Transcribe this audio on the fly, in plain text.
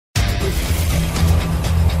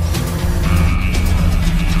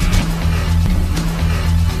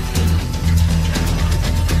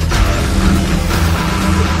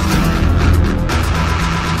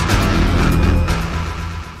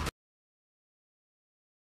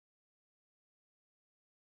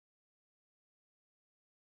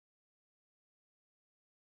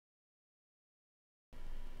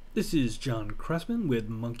This is John Cressman with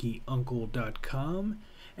monkeyuncle.com,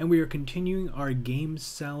 and we are continuing our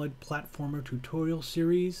GameSalad platformer tutorial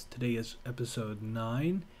series. Today is episode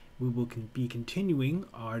 9. We will be continuing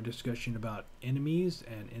our discussion about enemies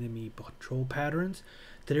and enemy control patterns.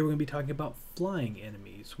 Today we're going to be talking about flying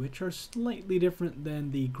enemies, which are slightly different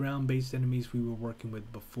than the ground-based enemies we were working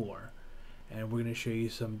with before. And we're going to show you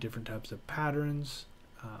some different types of patterns,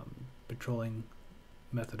 patrolling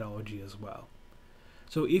methodology as well.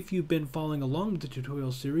 So if you've been following along with the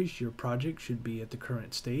tutorial series, your project should be at the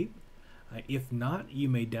current state. If not, you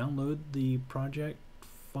may download the project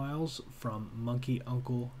files from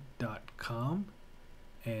monkeyuncle.com,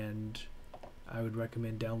 and I would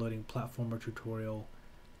recommend downloading platformer tutorial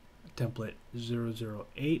template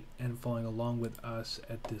 008 and following along with us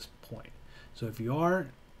at this point. So if you are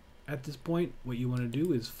at this point, what you want to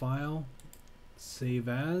do is File, Save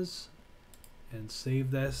As, and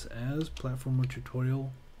save this as platformer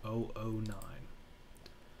tutorial 009.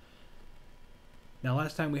 Now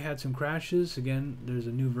last time we had some crashes. Again, there's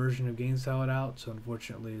a new version of GameSalad out, so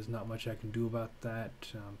unfortunately there's not much I can do about that.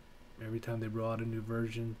 Every time they roll out a new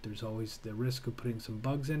version, there's always the risk of putting some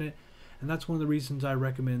bugs in it, and that's one of the reasons I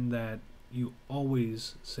recommend that you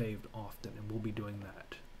always save often, and we'll be doing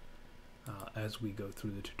that as we go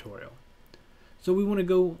through the tutorial. So we want to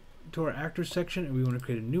go to our actor section, and we want to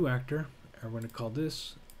create a new actor. We're going to call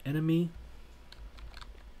this enemy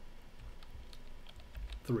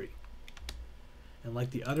 3. And like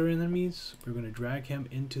the other enemies, we're going to drag him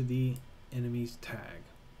into the enemies tag.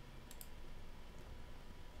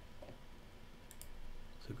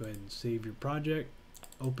 So go ahead and save your project,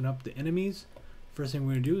 open up the enemies. First thing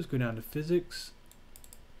we're going to do is go down to physics,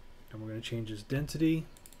 and we're going to change his density,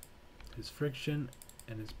 his friction,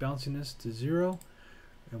 and his bounciness to 0.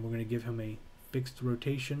 And we're going to give him a fixed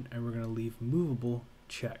rotation, and we're going to leave movable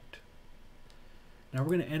checked. Now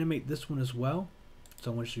we're going to animate this one as well, so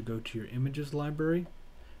I want you to go to your images library,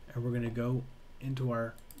 and we're going to go into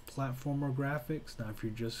our platformer graphics. Now if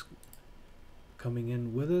you're just coming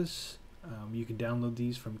in with us, you can download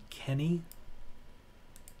these from kenney.nl.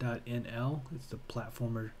 It's the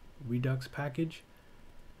platformer redux package.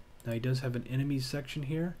 Now he does have an enemies section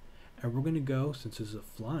here, and we're going to go, since this is a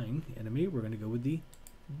flying enemy, we're going to go with the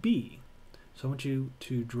B. So I want you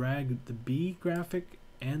to drag the B graphic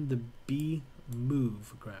and the B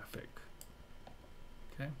move graphic.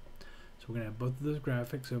 Okay, so we're going to have both of those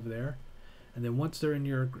graphics over there, and then once they're in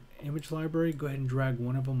your image library, go ahead and drag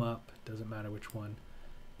one of them up, doesn't matter which one,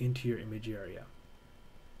 into your image area.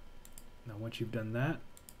 Now once you've done that,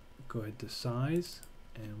 go ahead to size,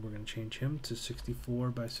 and we're going to change him to 64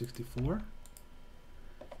 by 64,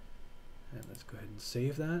 and let's go ahead and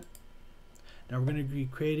save that. Now we're going to be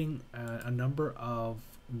creating a number of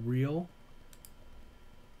real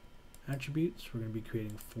attributes. We're going to be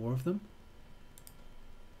creating 4 of them.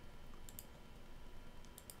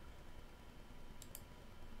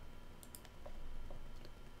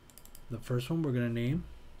 The first one we're going to name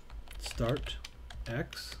start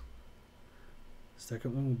X. The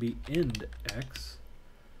second one will be end X.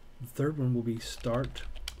 The third one will be start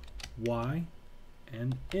Y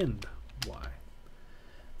and end Y.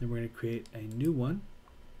 Then we're going to create a new one,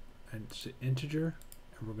 and it's an integer,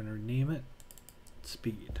 and we're going to rename it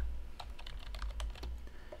speed.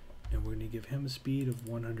 And we're going to give him a speed of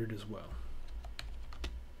 100 as well.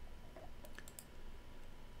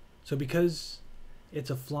 So because it's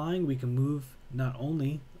a flying, we can move not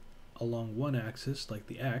only along one axis like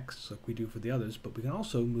the X, like we do for the others, but we can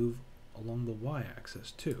also move along the Y axis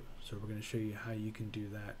too. So we're going to show you how you can do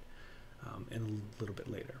that in a little bit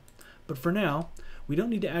later. But for now, we don't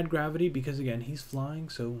need to add gravity because again, he's flying,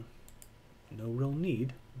 so no real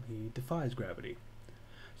need. He defies gravity.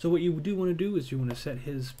 So what you do want to do is you want to set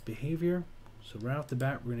his behavior. So right off the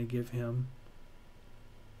bat, we're going to give him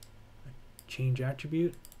a change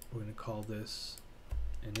attribute. We're going to call this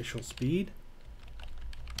initial speed.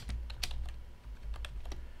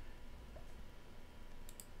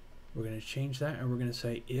 We're going to change that, and we're going to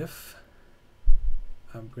say if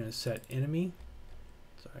I'm going to set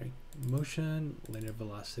motion linear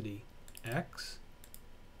velocity x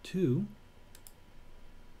to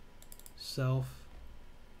self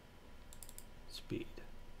speed.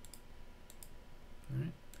 All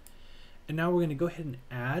right, and now we're going to go ahead and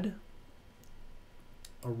add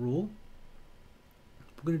a rule.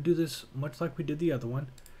 We're going to do this much like we did the other one.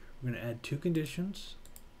 We're going to add 2 conditions,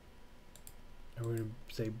 and we're going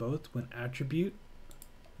to say both when attribute,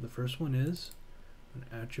 the first one is when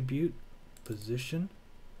attribute position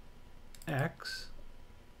X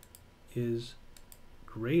is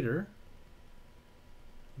greater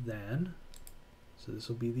than, so this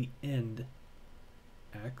will be the end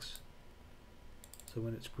x. So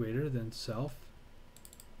when it's greater than self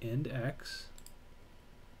end x,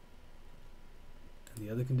 and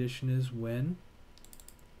the other condition is when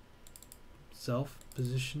self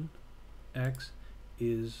position x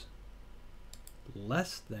is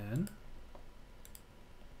less than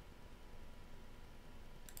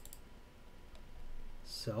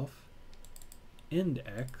self end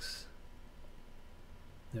x.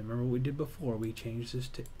 Now remember what we did before, we changed this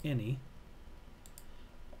to any,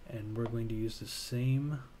 and we're going to use the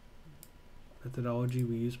same methodology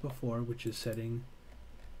we used before, which is setting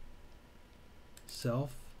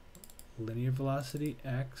self linear velocity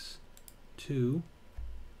x to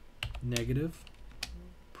negative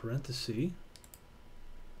parenthesis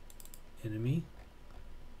enemy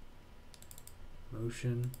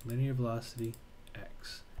motion linear velocity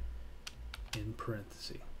x in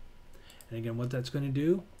parenthesis. And again, what that's going to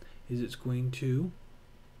do is it's going to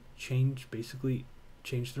basically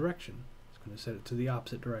change direction. It's going to set it to the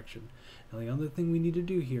opposite direction. Now the other thing we need to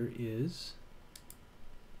do here is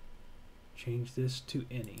change this to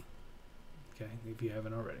any, okay, if you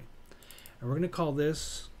haven't already. And we're going to call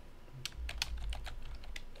this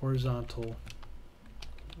horizontal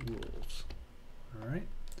rules. All right.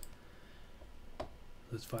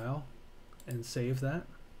 Let's file and save that.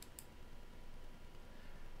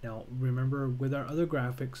 Now remember, with our other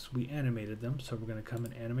graphics we animated them, so we're going to come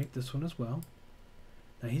and animate this one as well.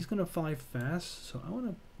 Now he's going to fly fast, so I want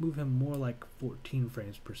to move him more like 14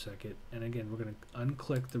 frames per second. And again, we're going to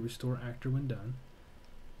unclick the restore actor when done.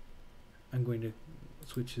 I'm going to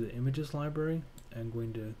switch to the images library. I'm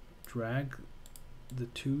going to drag the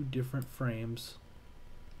two different frames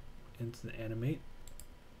into the animate.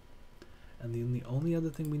 And then the only other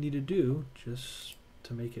thing we need to do, just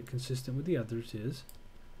to make it consistent with the others, is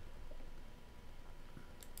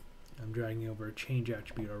I'm dragging over a change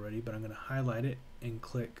attribute already, but I'm going to highlight it and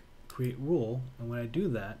click create rule. And when I do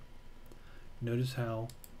that, notice how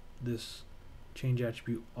this change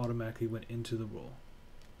attribute automatically went into the rule.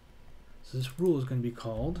 So this rule is going to be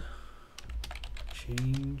called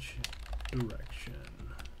change direction,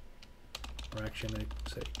 or actually I'm going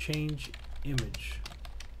to say change image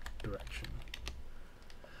direction.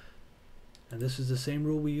 And this is the same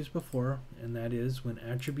rule we used before, and that is when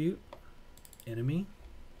attribute enemy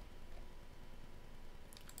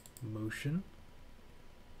motion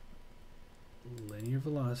linear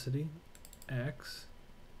velocity x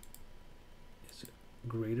is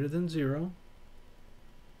greater than 0,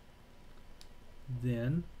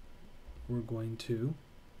 then we're going to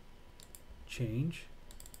change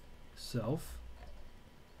self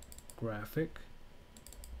graphic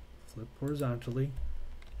flip horizontally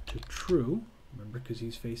to true, remember, because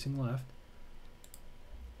he's facing left.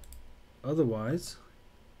 Otherwise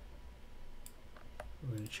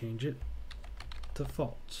we're going to change it to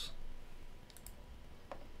false.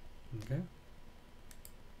 Okay.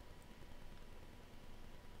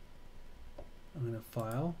 I'm going to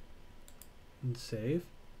file and save.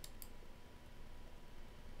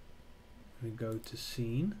 I'm going to go to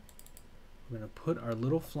scene. We're going to put our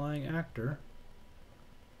little flying actor.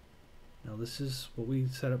 Now this is what we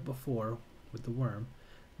set up before with the worm.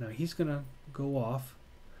 Now he's going to go off,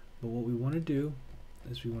 but what we want to do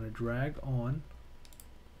is we want to drag on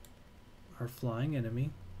our flying enemy,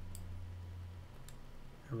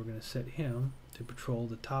 and we're going to set him to patrol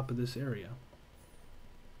the top of this area.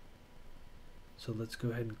 So let's go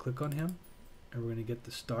ahead and click on him, and we're going to get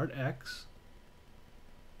the start X,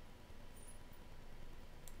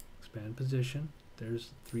 expand position, there's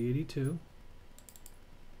 382.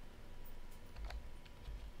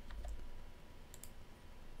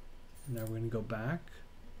 Now we're going to go back,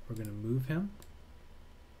 we're going to move him,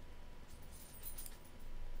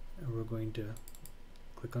 and we're going to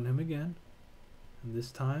click on him again, and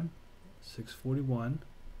this time 641,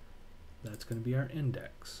 that's going to be our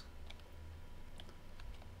index.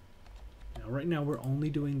 Now right now we're only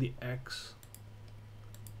doing the X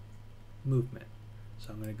movement,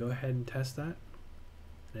 so I'm going to go ahead and test that,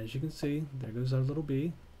 and as you can see, there goes our little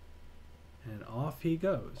bee, and off he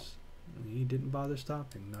goes. He didn't bother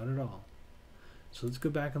stopping, not at all. So let's go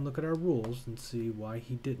back and look at our rules and see why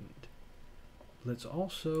he didn't. Let's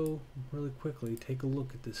also really quickly take a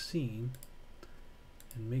look at the scene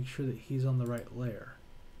and make sure that he's on the right layer.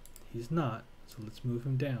 He's not, so let's move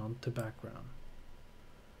him down to background.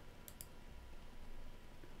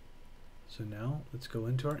 So now let's go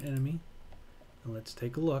into our enemy and let's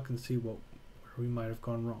take a look and see where we might have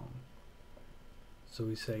gone wrong. So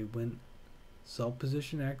we say when self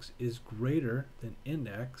position X is greater than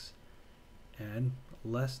index and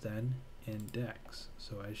less than index.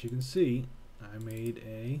 So as you can see, I made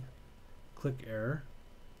a click error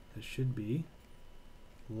This should be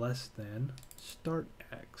less than start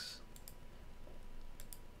x.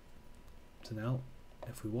 So now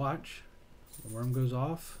if we watch, the worm goes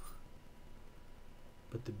off,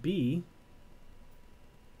 but the bee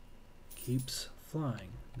keeps flying.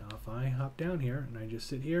 Now if I hop down here and I just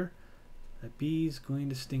sit here, that bee's going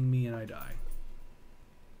to sting me and I die.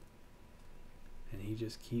 And he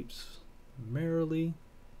just keeps merrily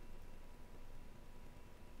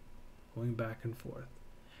going back and forth.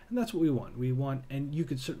 And that's what we want. We want, and you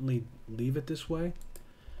could certainly leave it this way,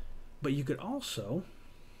 but you could also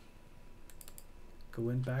go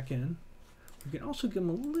in back in. You can also give them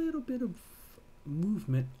a little bit of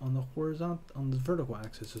movement on the horizontal, on the vertical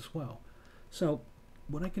axis as well. So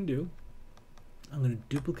what I can do, I'm going to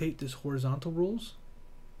duplicate this horizontal rules.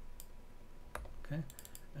 Okay,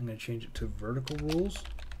 I'm going to change it to vertical rules,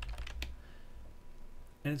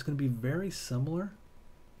 and it's going to be very similar,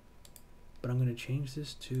 but I'm going to change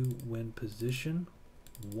this to when position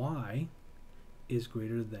y is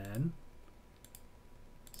greater than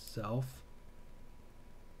self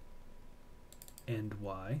and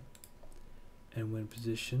y, and when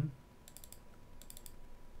position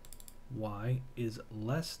y is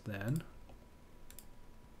less than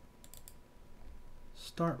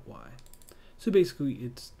start y. So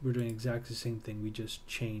basically we're doing exactly the same thing, we just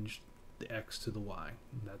changed the x to the y,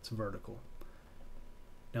 and that's vertical.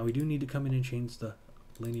 Now we do need to come in and change the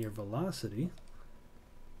linear velocity,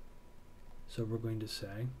 so we're going to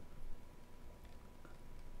say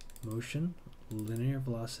motion linear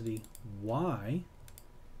velocity y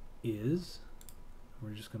is,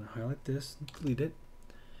 we're just going to highlight this and delete it,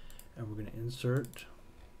 and we're going to insert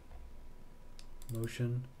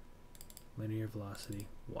motion linear velocity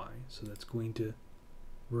y. So that's going to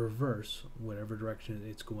reverse whatever direction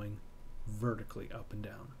it's going vertically up and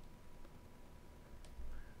down.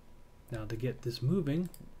 Now to get this moving,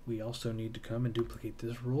 we also need to come and duplicate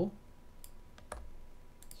this rule.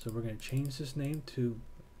 So we're going to change this name to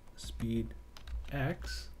speed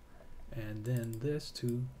x, and then this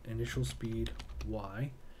to initial speed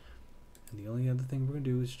y. And the only other thing we're going to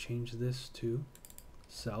do is change this to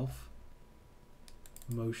self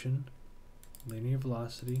motion linear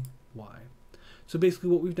velocity y. So basically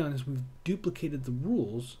what we've done is we've duplicated the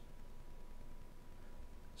rules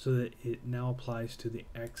so that it now applies to the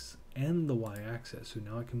x and the y axis. So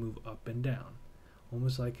now I can move up and down,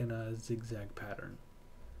 almost like in a zigzag pattern.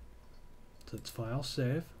 So it's file,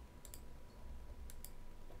 save.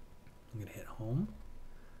 I'm going to hit home.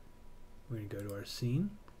 We're going to go to our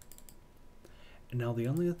scene. And now the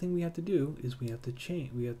only other thing we have to do is we have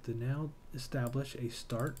to now establish a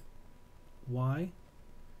start y.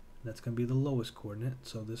 That's going to be the lowest coordinate.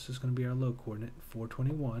 So this is going to be our low coordinate,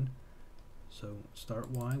 421. So start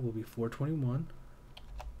y will be 421.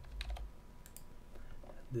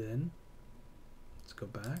 Then let's go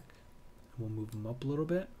back and we'll move them up a little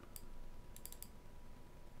bit.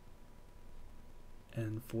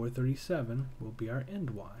 And 437 will be our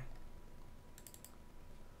end y.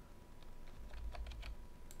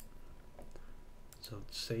 So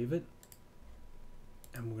let's save it,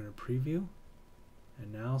 and we're going to preview,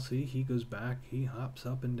 and now see, he goes back, he hops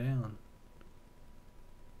up and down.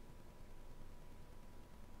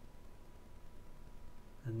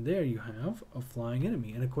 And there you have a flying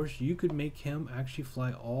enemy, and of course you could make him actually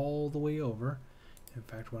fly all the way over. In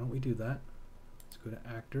fact, why don't we do that? Let's go to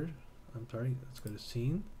actor, let's go to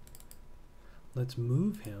scene. Let's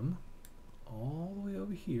move him all the way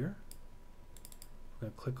over here. We're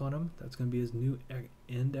going to click on him. That's going to be his new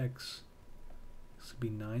end X. This will be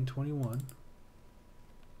 921.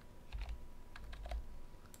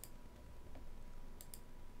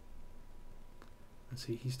 Let's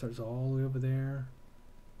see, he starts all the way over there,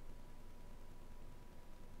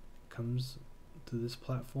 comes to this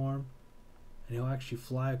platform, and he'll actually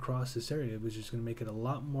fly across this area, which is going to make it a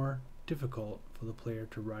lot more difficult for the player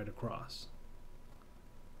to ride across.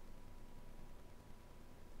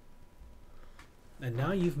 And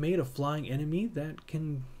now you've made a flying enemy that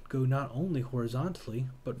can go not only horizontally,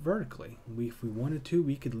 but vertically. If we wanted to,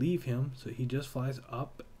 we could leave him so he just flies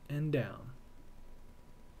up and down.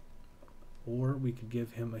 Or we could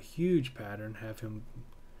give him a huge pattern, have him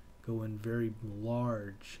go in very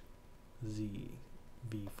large V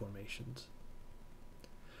formations.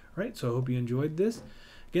 Alright, so I hope you enjoyed this.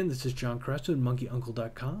 Again, this is John Cresta at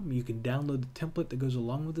monkeyuncle.com. You can download the template that goes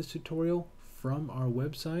along with this tutorial from our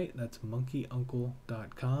website. That's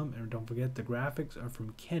monkeyuncle.com. And don't forget, the graphics are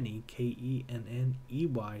from Kenney, kenney.nl.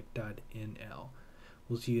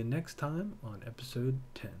 We'll see you next time on episode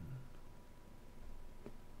 10.